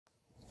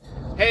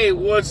Hey,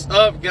 what's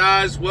up,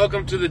 guys?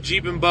 Welcome to the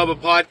Jeep and Bubba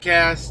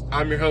podcast.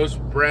 I'm your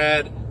host,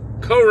 Brad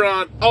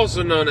Coron,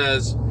 also known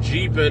as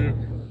Jeep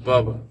and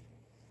Bubba.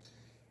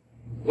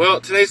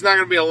 Well, today's not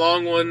going to be a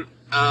long one.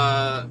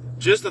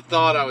 Just a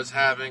thought I was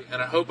having,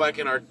 and I hope I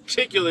can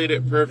articulate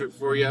it perfect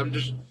for you. I'm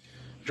just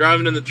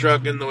driving in the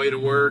truck on the way to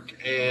work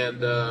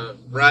and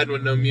riding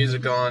with no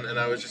music on, and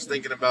I was just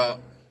thinking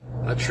about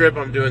a trip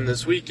I'm doing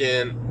this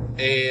weekend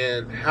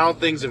and how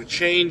things have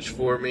changed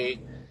for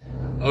me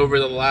over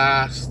the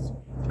last,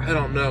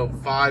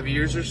 5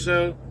 years or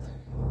so.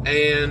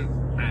 And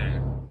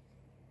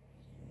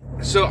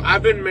so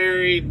I've been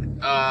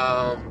married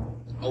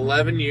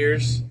 11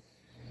 years,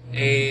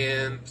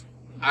 and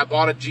I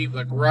bought a Jeep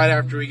right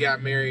after we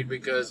got married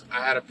because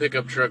I had a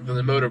pickup truck that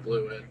the motor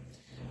blew in.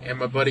 And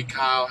my buddy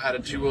Kyle had a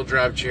two-wheel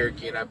drive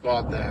Cherokee, and I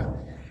bought that.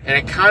 And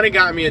it kind of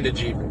got me into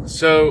Jeeping.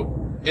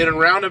 So in a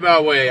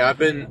roundabout way, I've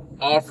been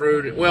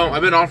off-roading. Well,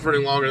 I've been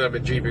off-roading longer than I've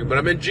been Jeeping, but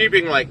I've been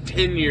Jeeping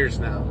 10 years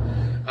now.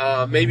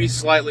 Maybe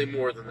slightly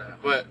more than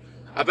that, but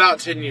about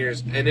 10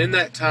 years. And in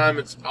that time,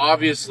 it's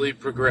obviously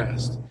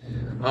progressed.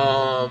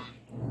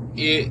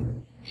 It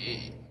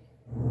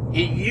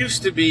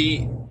used to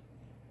be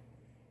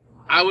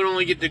I would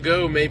only get to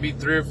go maybe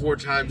 3 or 4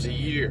 times a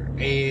year.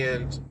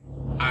 And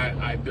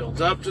I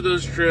built up to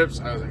those trips.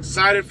 I was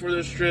excited for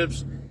those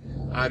trips.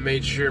 I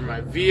made sure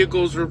my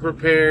vehicles were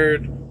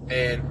prepared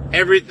and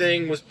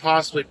everything was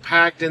possibly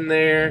packed in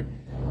there.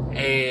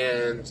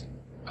 And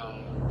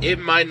it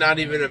might not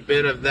even have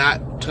been of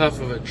that tough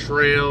of a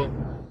trail,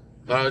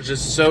 but I was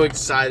just so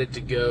excited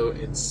to go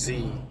and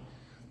see.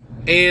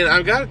 And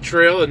I've got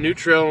a new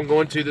trail I'm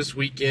going to this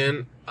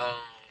weekend,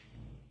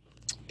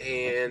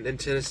 and in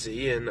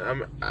Tennessee, and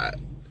I'm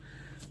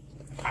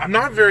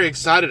not very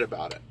excited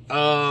about it.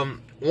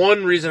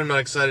 One reason I'm not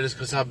excited is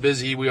because how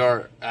busy we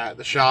are at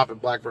the shop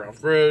at Black Brown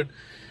Road.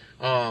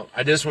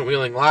 I just went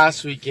wheeling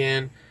last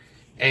weekend,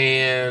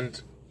 and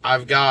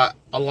I've got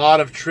a lot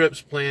of trips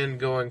planned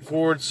going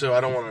forward, so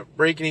I don't want to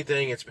break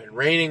anything. It's been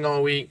raining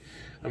all week.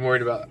 I'm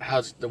worried about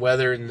how's the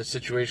weather and the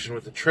situation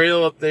with the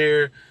trail up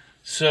there.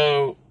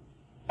 So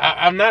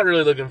I'm not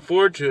really looking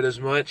forward to it as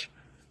much.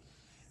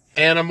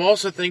 And I'm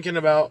also thinking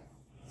about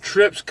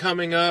trips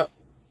coming up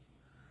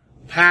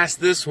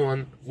past this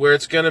one where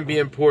it's going to be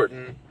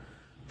important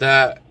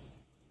that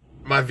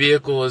my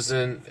vehicle is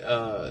in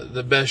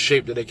the best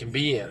shape that it can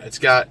be in. It's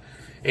got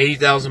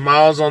 80,000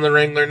 miles on the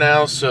Wrangler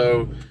now,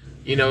 so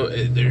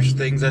there's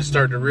things I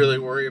start to really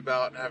worry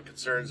about and have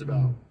concerns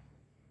about.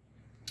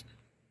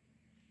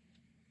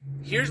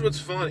 Here's what's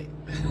funny.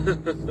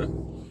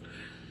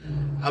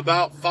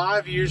 About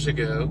 5 years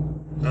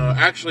ago,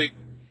 actually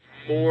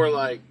more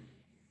like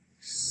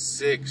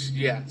 6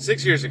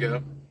 years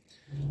ago,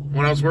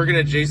 when I was working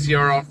at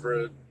JCR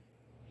Off-Road,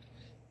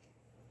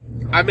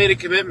 I made a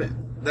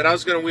commitment that I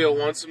was going to wheel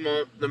once a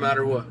month no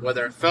matter what,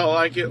 whether I felt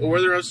like it or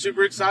whether I was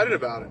super excited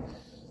about it.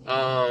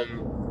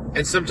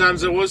 And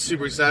sometimes I was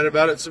super excited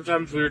about it.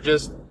 Sometimes we were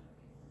just,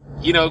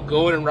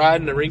 going and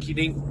riding a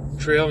rinky-dink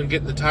trail and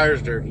getting the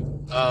tires dirty.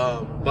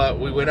 But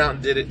we went out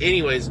and did it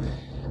anyways.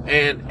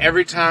 And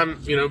every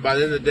time, by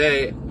the end of the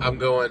day, I'm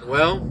going,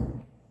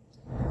 well,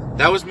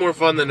 that was more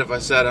fun than if I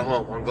sat at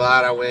home. I'm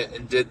glad I went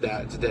and did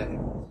that today.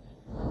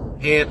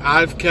 And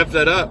I've kept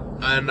that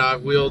up. And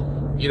I've wheeled,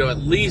 at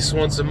least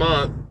once a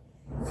month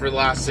for the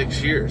last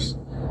 6 years.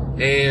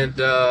 And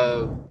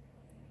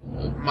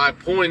my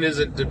point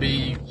isn't to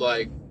be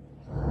like,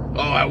 oh,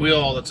 I wheel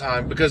all the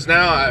time. Because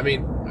now,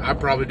 I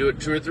probably do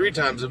it 2 or 3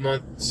 times a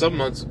month. Some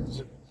months,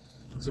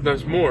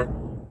 sometimes more.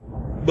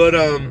 But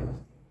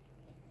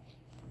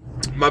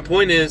my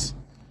point is,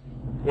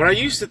 when I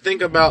used to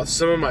think about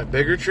some of my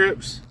bigger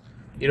trips,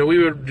 we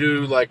would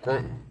do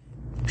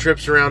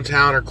trips around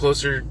town or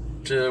closer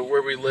to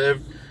where we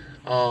lived.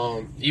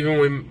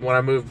 Even when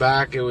I moved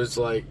back, it was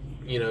going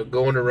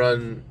to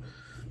run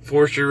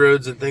forestry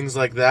roads and things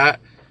like that.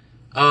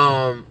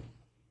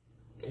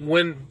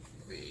 When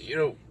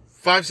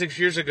 5-6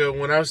 years ago,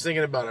 when I was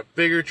thinking about a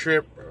bigger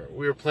trip, or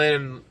we were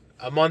planning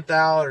a month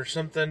out or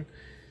something,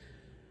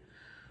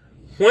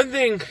 one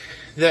thing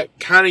that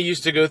kind of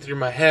used to go through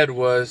my head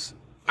was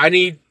I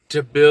need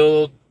to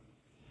build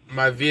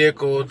my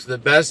vehicle to the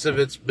best of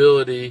its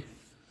ability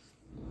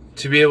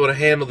to be able to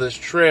handle this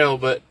trail,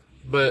 but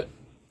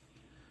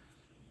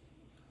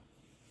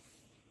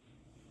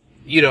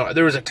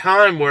there was a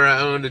time where I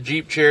owned a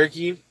Jeep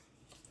Cherokee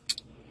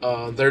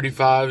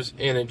 35s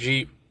and a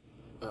Jeep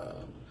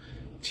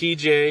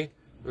TJ, it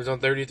was on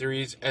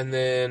 33s, and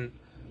then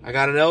I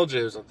got an LJ,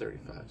 it was on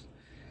 35s.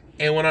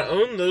 And when I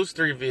owned those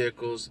 3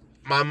 vehicles,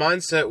 my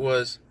mindset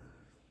was,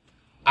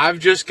 I've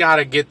just got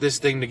to get this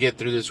thing to get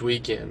through this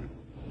weekend.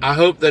 I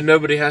hope that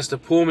nobody has to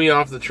pull me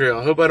off the trail.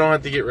 I hope I don't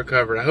have to get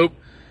recovered. I hope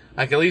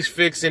I can at least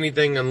fix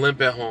anything and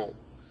limp it home.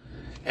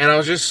 And I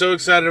was just so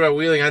excited about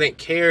wheeling, I didn't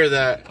care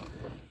that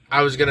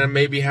I was going to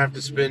maybe have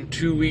to spend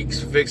 2 weeks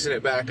fixing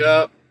it back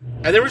up.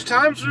 And there was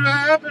times when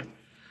that happened.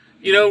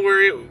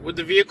 Where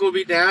the vehicle would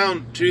be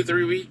down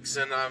 2-3 weeks,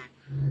 and I'm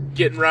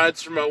getting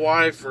rides from my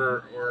wife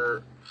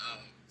or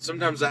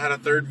sometimes I had a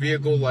third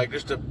vehicle, like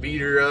just a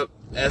beater up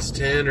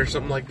S10 or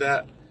something like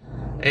that.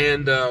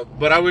 And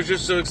but I was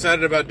just so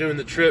excited about doing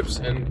the trips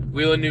and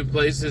wheeling new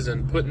places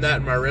and putting that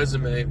in my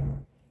resume.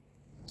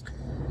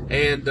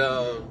 And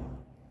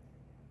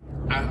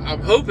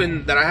I'm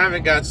hoping that I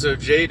haven't got so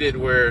jaded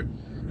where,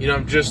 you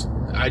know,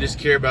 I just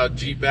care about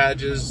Jeep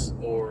badges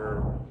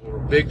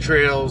or big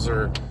trails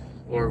or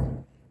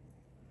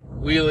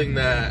wheeling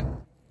that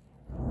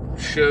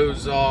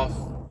shows off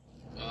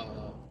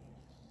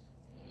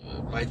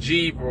my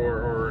Jeep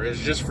or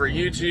is just for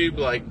YouTube.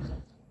 Like,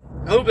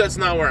 I hope that's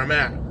not where I'm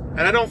at,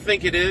 and I don't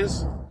think it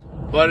is,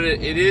 but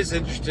it is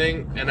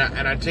interesting, and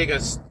I take a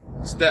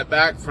step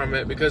back from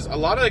it because a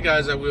lot of the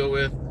guys I wheel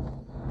with,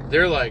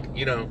 they're like,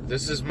 you know,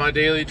 this is my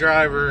daily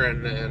driver,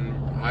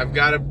 and I've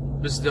got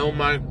to still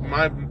my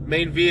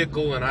main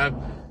vehicle, and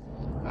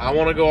I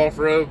want to go off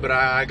road, but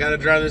I got to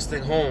drive this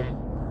thing home.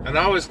 And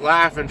I always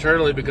laugh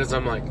internally because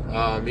I'm like,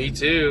 me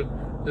too.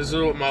 This is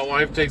what my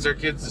wife takes our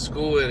kids to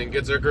school in and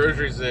gets our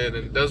groceries in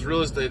and does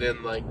real estate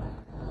in, like,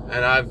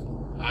 and I've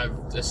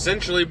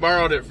essentially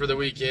borrowed it for the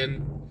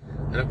weekend,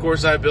 and of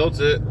course I built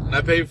it and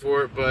I paid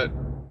for it, but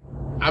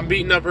I'm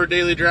beating up her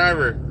daily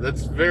driver.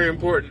 That's very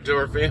important to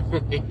our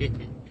family.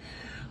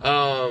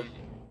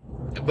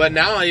 But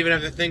now I even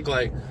have to think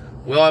like,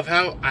 well,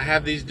 I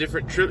have these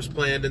different trips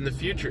planned in the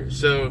future.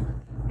 So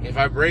if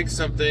I break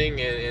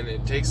something and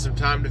it takes some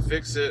time to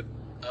fix it,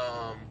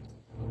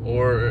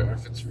 or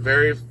if it's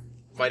very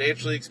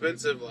financially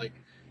expensive, like,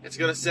 it's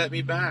going to set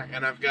me back.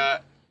 And I've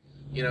got,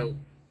 you know,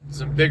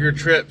 some bigger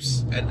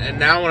trips. And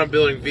now when I'm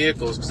building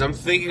vehicles, because I'm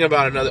thinking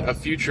about a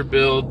future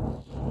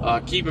build,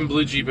 keeping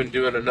Blue Jeep and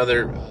doing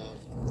another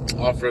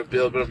off-road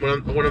build. But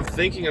when I'm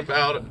thinking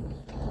about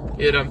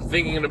it, I'm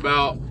thinking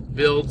about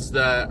builds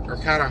that are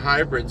kind of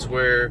hybrids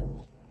where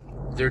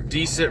they're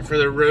decent for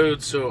the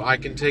road, so I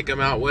can take them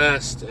out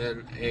west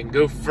and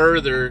go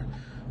further.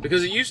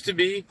 Because it used to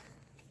be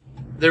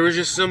there was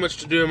just so much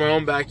to do in my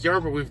own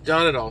backyard, but we've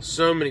done it all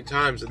so many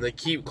times, and they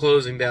keep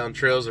closing down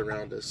trails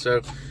around us.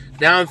 So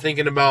now I'm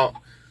thinking about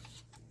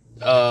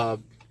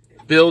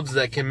builds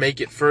that can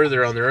make it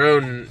further on their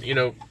own. You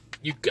know,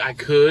 I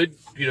could,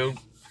 you know,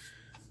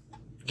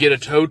 get a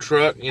tow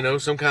truck, you know,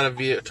 some kind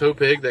of tow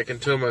pig that can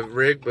tow my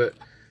rig, but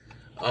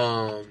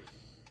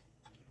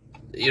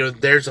you know,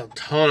 there's a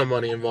ton of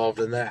money involved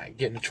in that.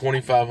 Getting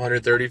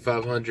 $2,500,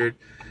 $3,500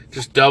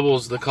 just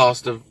doubles the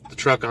cost of the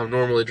truck I'm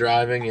normally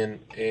driving,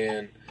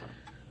 and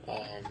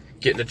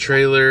getting a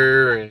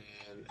trailer, and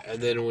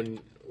then when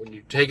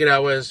you take it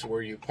out west,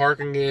 where you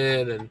parking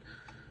it, and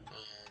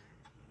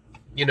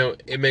you know,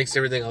 it makes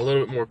everything a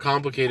little bit more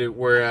complicated.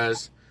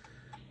 Whereas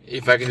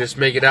if I can just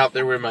make it out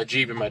there with my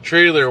Jeep and my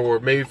trailer, or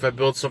maybe if I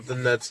build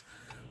something that's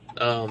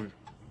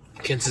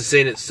can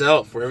sustain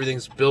itself, where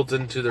everything's built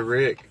into the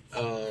rig,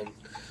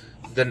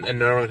 then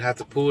and I don't have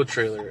to pull a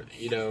trailer.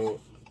 You know,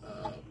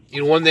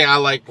 one thing I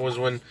liked was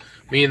when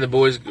me and the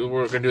boys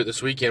were going to do it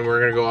this weekend. We're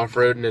going to go off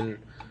roading, and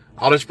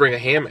I'll just bring a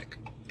hammock,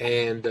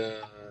 and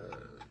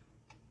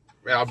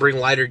I'll bring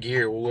lighter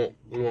gear. We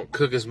won't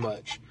cook as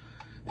much,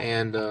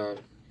 and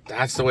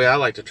that's the way I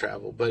like to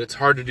travel. But it's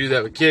hard to do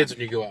that with kids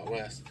when you go out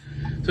west.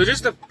 So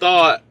just a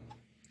thought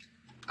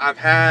I've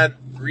had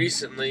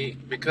recently,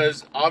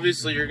 because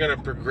obviously you're going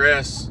to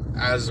progress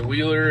as a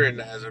wheeler and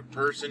as a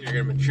person. You're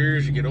going to mature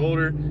as you get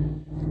older.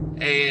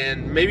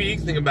 And maybe you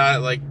can think about it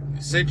like,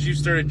 since you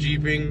started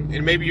Jeeping,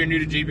 and maybe you're new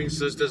to Jeeping,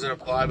 so this doesn't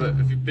apply, but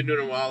if you've been doing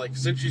it a while, like,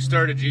 since you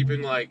started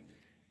Jeeping, like,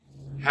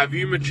 have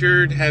you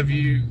matured? Have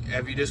you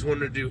just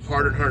wanted to do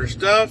harder and harder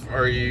stuff?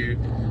 Are you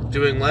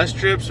doing less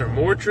trips or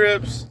more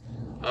trips?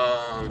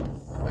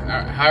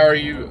 How are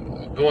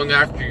you going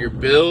after your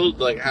build?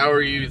 Like, how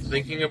are you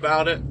thinking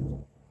about it?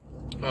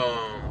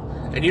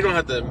 And you don't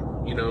have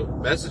to, you know,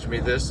 message me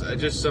this.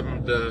 It's just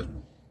something to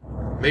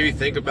maybe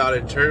think about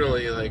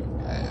internally. Like,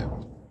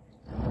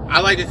 I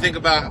like to think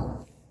about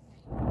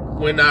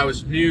when I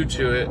was new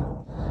to it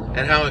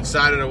and how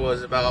excited I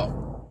was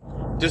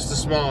about just the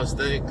smallest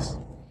things.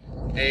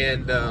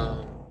 And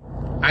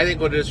I think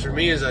what it is for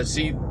me is I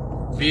see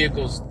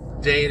vehicles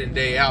day in and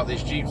day out,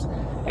 these Jeeps.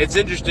 It's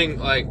interesting,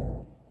 like,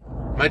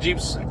 my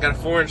Jeep's got a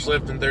 4-inch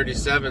lift in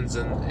 37s,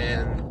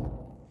 and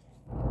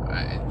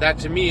that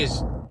to me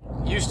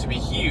used to be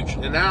huge.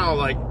 And now,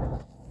 like,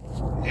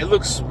 it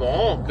looks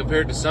small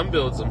compared to some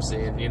builds I'm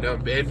seeing, you know,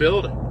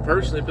 and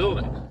personally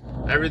building.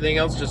 Everything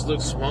else just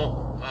looks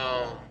small.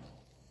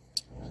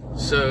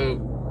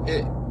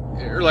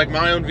 Or like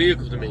my own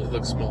vehicle to me, it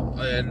looks small.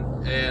 And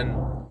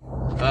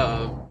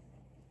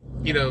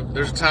you know,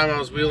 there's a time I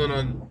was wheeling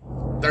on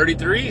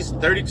 33s,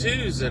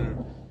 32s,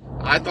 and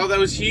I thought that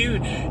was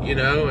huge, you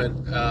know,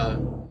 and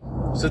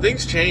so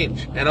things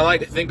change. And I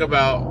like to think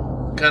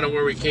about kind of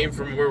where we came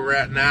from, where we're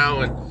at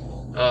now,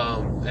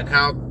 and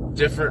how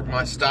different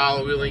my style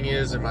of wheeling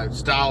is and my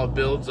style of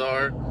builds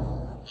are.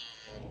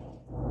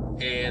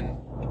 And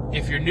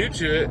if you're new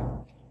to it,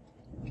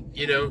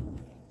 you know,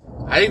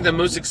 I think the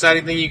most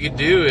exciting thing you can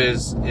do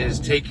is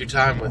take your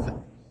time with it.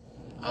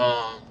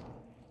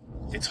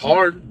 It's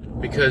hard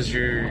because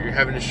you're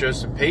having to show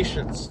some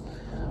patience,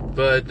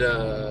 but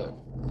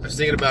I was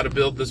thinking about a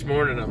build this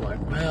morning. I'm like,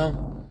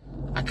 well,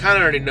 I kind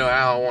of already know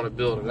how I want to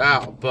build it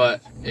out,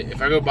 but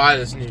if I go buy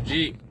this new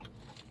Jeep,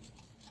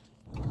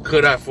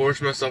 could I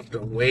force myself to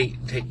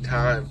wait, take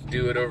time,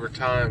 do it over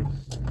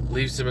time,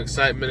 leave some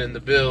excitement in the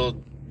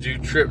build, do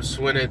trips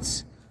when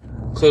it's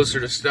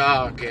closer to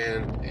stock,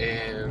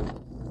 and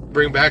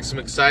bring back some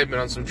excitement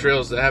on some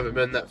trails that haven't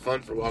been that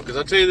fun for a while? Because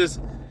I'll tell you this,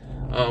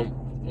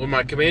 when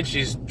my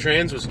Comanche's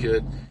trans was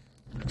good,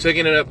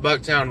 taking it up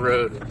Bucktown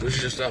Road was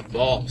just a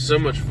ball, so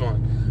much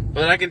fun.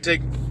 But I can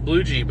take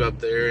Blue Jeep up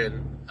there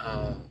and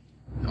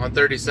on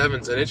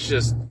 37s, and it's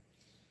just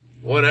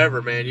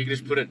whatever, man. You can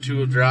just put it in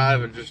two-wheel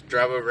drive and just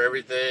drive over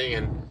everything,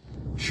 and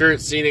sure,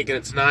 it's scenic and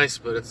it's nice,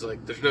 but it's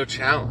like there's no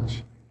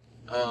challenge.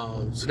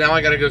 So now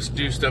I got to go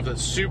do stuff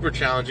that's super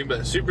challenging, but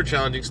the super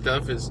challenging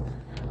stuff is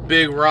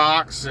big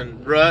rocks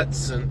and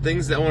ruts and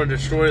things that want to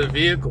destroy the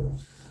vehicle,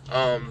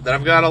 that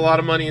I've got a lot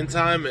of money and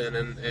time in,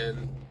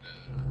 and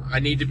I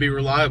need to be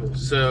reliable.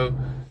 So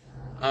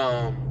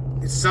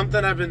it's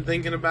something I've been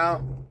thinking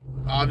about.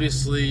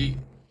 Obviously,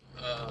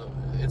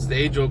 it's the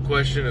age-old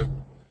question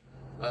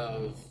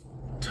of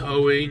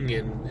towing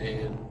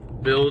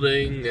and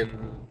building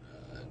and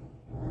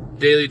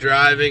daily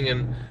driving,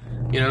 and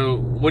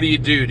what do you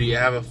do? Do you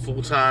have a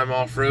full-time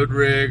off-road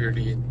rig, or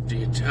do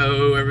you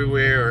tow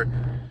everywhere, or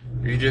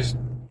do you just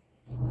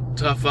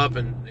tough up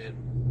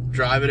and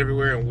drive it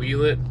everywhere and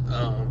wheel it,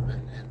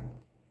 and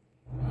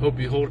hope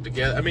you hold it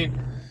together? I mean,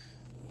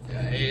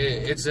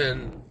 it's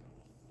an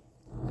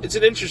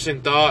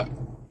interesting thought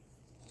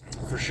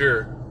for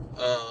sure.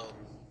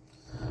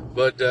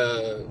 But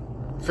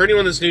for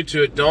anyone that's new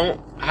to it,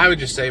 I would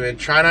just say, man,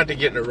 try not to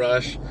get in a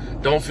rush.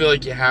 Don't feel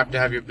like you have to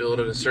have your build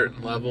at a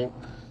certain level.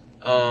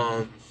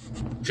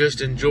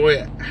 Just enjoy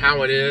it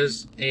how it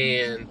is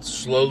and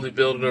slowly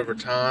build it over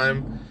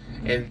time,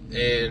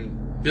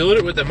 and build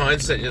it with the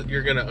mindset that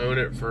you're going to own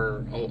it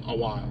for a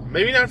while.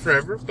 Maybe not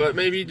forever, but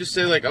maybe just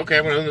say like, okay,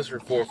 I'm going to own this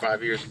for 4 or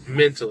 5 years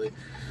mentally.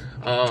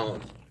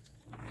 And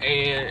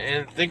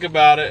think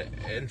about it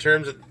in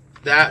terms of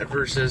that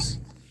versus,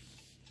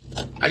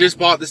 I just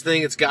bought this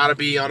thing, it's got to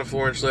be on a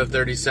 4-inch lift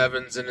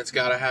 37s, and it's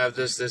got to have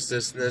this,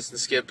 and the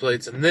skid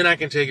plates, and then I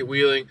can take it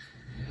wheeling,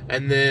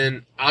 and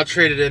then I'll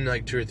trade it in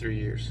like 2 or 3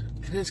 years.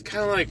 And it's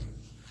kind of like,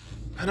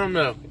 I don't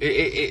know.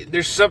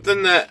 There's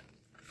something that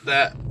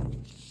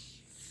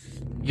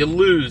you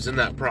lose in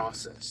that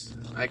process.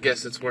 I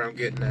guess that's where I'm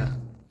getting at.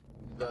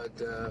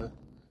 But,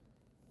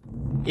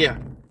 yeah.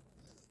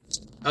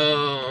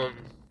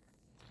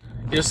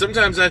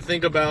 Sometimes I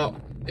think about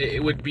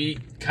it would be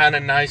kind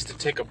of nice to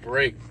take a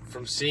break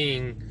from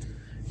seeing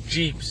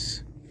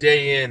Jeeps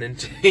day in and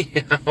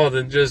day out,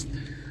 and just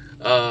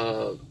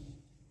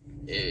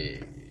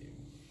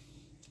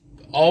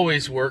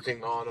always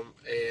working on them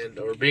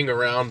or being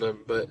around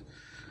them. But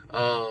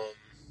I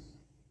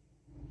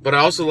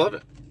also love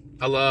it.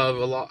 I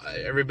love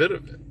every bit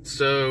of it.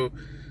 So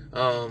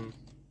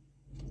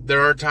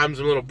there are times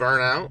I'm a little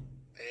burnt out,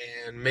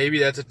 and maybe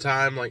that's a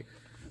time like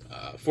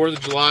 4th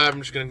of July.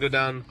 I'm just gonna go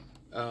down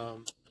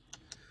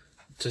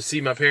to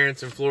see my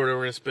parents in Florida.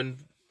 We're gonna spend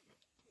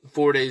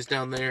 4 days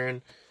down there,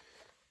 and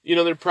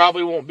there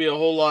probably won't be a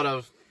whole lot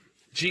of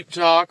Jeep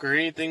talk or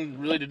anything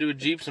really to do with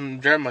Jeeps. I'm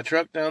driving my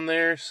truck down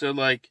there, so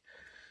like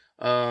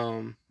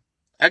I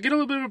get a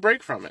little bit of a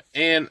break from it,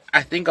 and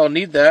I think I'll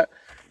need that.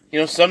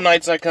 Some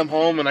nights I come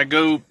home and I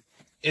go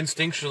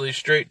instinctually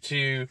straight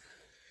to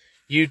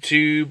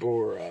YouTube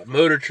or a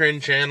Motor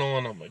Trend channel,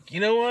 and I'm like, you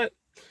know what?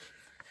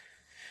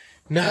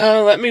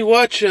 No, let me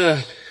watch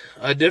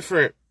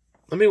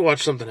let me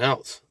watch something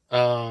else.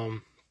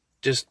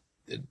 Just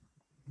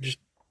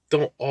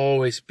don't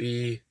always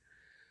be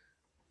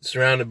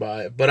surrounded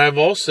by it. But I've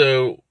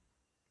also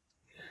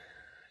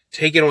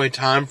taken away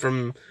time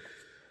from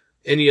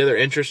any other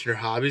interests or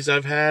hobbies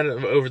I've had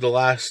over the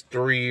last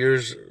 3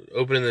 years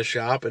opening the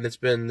shop, and it's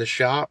been the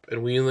shop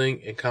and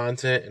wheeling and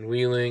content and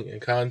wheeling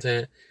and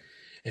content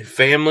and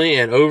family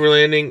and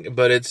overlanding,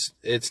 but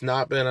it's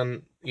not been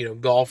on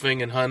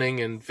golfing and hunting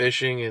and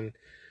fishing and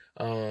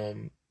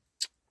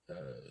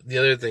the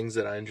other things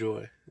that I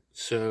enjoy.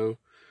 So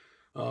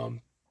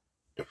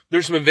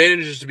there's some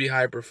advantages to be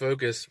hyper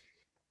focused,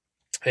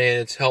 and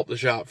it's helped the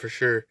shop for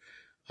sure.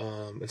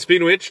 And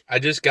speaking of which, I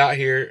just got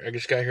here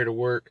to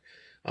work.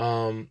 But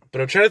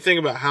I'm trying to think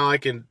about how I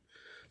can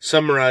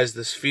summarize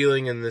this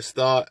feeling and this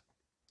thought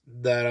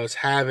that I was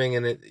having.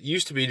 And it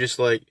used to be just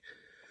like,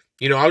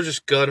 I was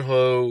just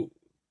gun-ho.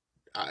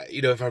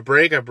 If I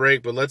break, I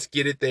break, but let's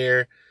get it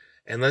there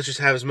and let's just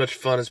have as much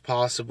fun as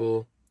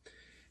possible.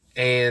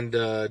 And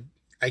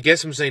I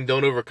guess I'm saying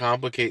don't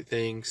overcomplicate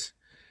things.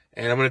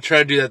 And I'm going to try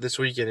to do that this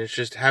weekend. It's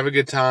just have a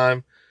good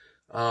time.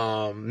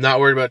 Not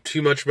worried about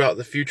too much about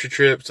the future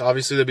trips.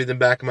 Obviously, they'll be in the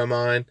back of my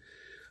mind.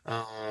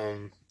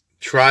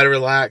 Try to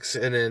relax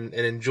and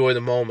enjoy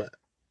the moment.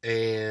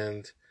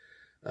 And,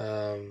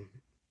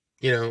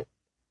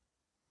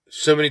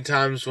 so many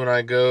times when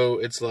I go,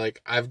 it's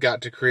like I've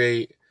got to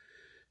create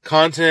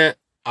content.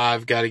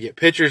 I've got to get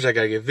pictures. I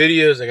got to get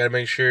videos. I got to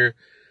make sure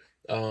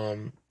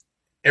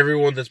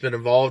everyone that's been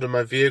involved in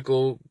my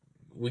vehicle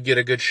we get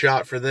a good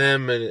shot for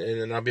them,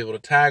 and then I'll be able to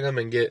tag them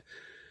and get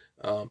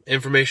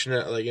information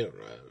that, like,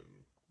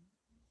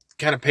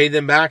 kind of pay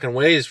them back in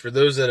ways for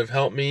those that have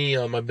helped me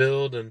on my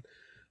build, and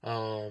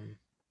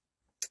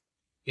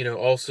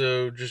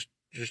also just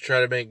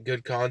try to make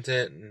good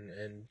content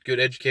and good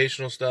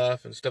educational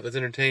stuff and stuff that's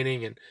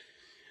entertaining and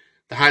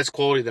the highest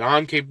quality that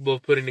I'm capable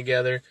of putting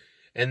together,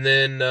 and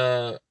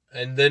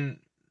then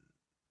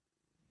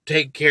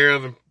take care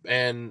of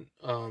and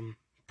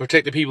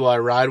protect the people I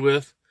ride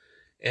with,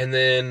 and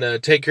then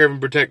take care of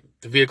and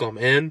protect the vehicle I'm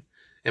in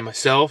and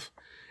myself,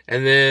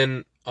 and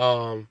then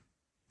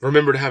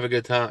remember to have a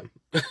good time.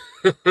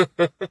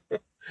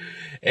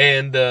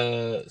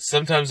 And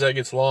sometimes that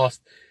gets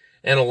lost,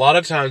 and a lot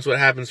of times what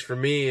happens for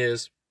me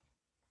is,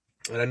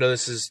 and I know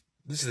this is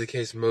the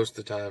case most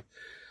of the time,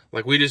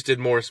 like we just did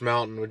Morris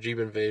Mountain with Jeep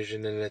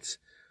Invasion, and it's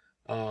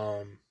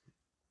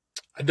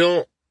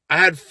I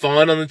had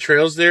fun on the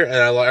trails there, and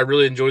I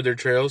really enjoyed their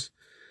trails,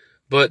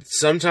 but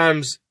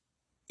sometimes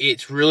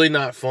it's really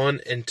not fun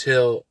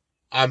until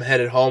I'm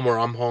headed home or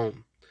I'm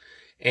home.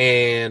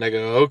 And I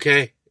go,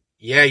 okay,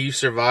 yeah, you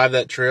survived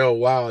that trail.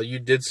 Wow, you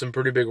did some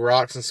pretty big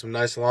rocks and some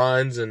nice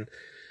lines, and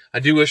I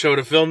do wish I would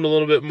have filmed a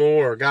little bit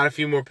more or got a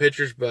few more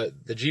pictures,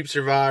 but the Jeep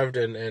survived,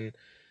 and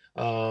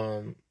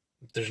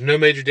there's no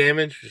major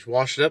damage. Just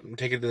wash it up and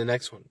take it to the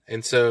next one.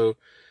 And so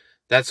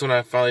that's when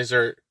I finally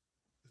start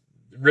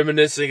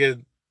reminiscing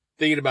and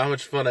thinking about how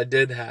much fun I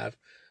did have.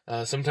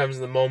 Sometimes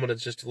in the moment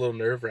it's just a little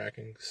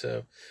nerve-wracking.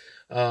 So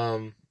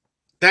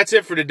that's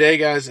it for today,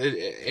 guys.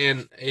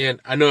 And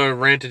I know I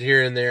ranted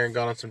here and there and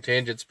gone on some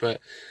tangents, but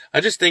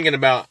I'm just thinking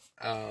about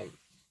the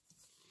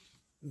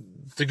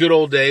good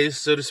old days,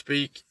 so to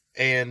speak.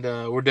 And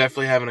we're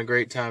definitely having a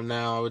great time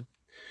now.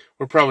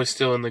 We're probably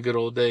still in the good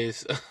old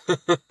days.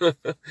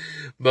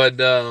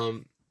 But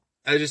I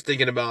was just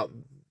thinking about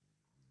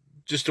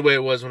just the way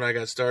it was when I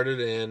got started,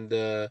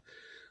 and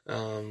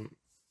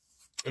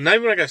not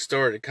even when I got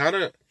started, kind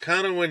of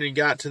when you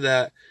got to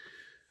that.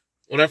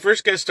 When I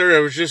first got started,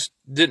 I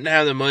didn't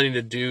have the money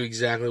to do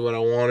exactly what I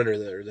wanted,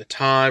 or the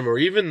time, or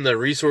even the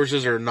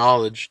resources or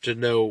knowledge to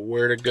know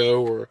where to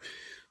go or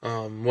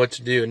what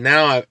to do. And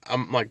now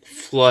I'm like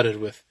flooded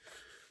with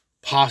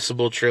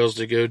possible trails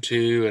to go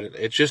to, and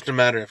it's just a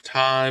matter of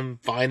time,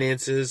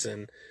 finances,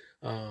 and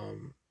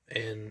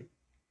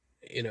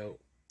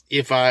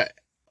if I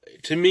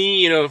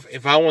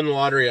won the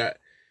lottery,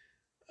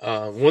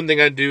 one thing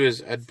I'd do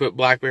is I'd put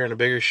Black Bear in a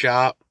bigger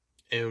shop,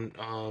 and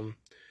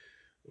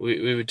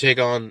we would take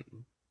on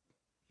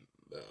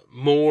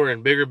more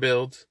and bigger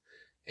builds.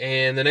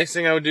 And the next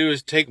thing I would do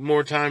is take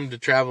more time to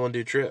travel and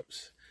do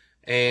trips,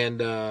 and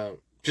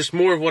just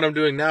more of what I'm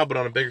doing now, but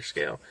on a bigger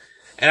scale.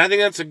 And I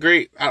think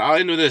I'll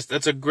end with this.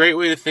 That's a great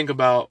way to think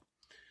about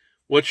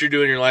what you're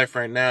doing in your life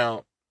right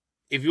now.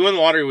 If you won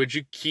the lottery, would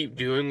you keep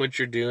doing what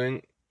you're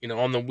doing,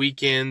 on the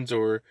weekends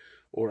or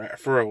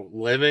for a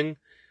living?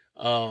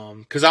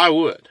 'Cause I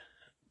would,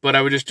 but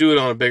I would just do it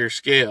on a bigger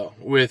scale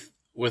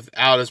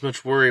without as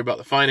much worry about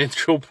the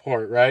financial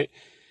part, right?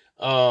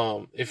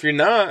 If you're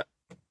not,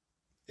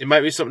 it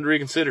might be something to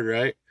reconsider,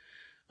 right?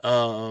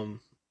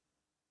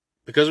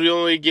 Because we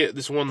only get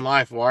this one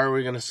life, why are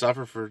we going to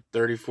suffer for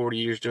 30, 40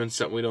 years doing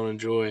something we don't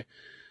enjoy?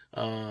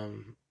 I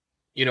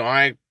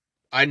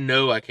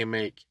know I can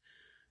make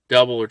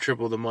double or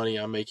triple the money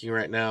I'm making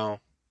right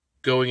now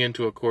going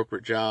into a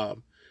corporate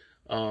job.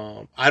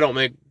 I don't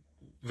make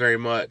very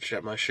much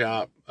at my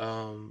shop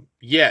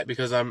yet,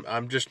 because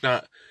I'm just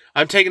not.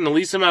 I'm taking the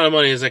least amount of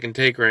money as I can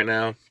take right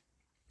now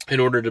in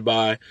order to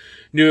buy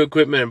new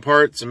equipment and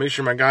parts and make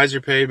sure my guys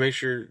are paid, make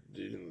sure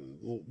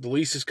the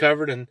lease is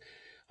covered, and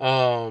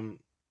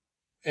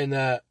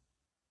that,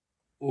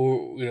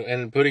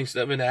 and putting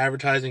stuff into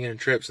advertising and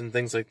trips and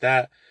things like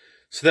that,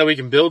 so that we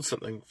can build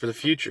something for the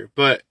future.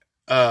 But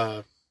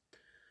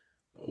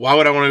why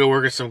would I want to go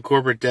work at some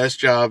corporate desk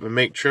job and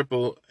make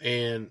triple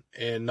and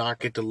not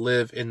get to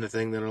live in the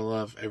thing that I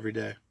love every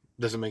day?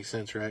 Doesn't make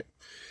sense, right?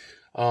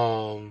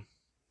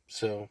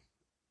 So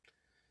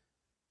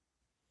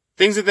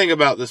things to think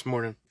about this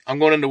morning. I'm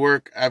going into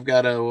work. I've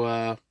got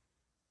to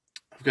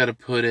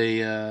put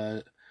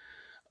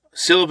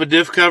seal up a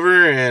diff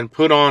cover and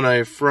put on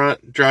a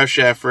front drive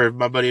shaft for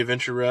my buddy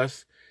Adventure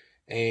Russ.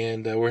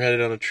 And we're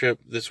headed on a trip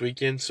this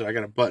weekend, so I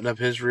got to button up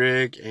his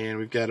rig, and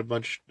we've got a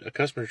bunch of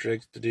customers'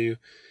 rigs to do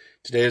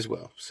today as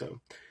well.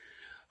 So,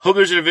 hope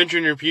there's an adventure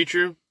in your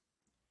future.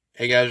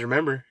 Hey guys,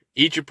 remember,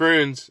 eat your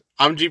prunes.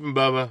 I'm Jeep and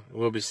Bubba, and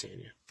we'll be seeing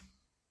you.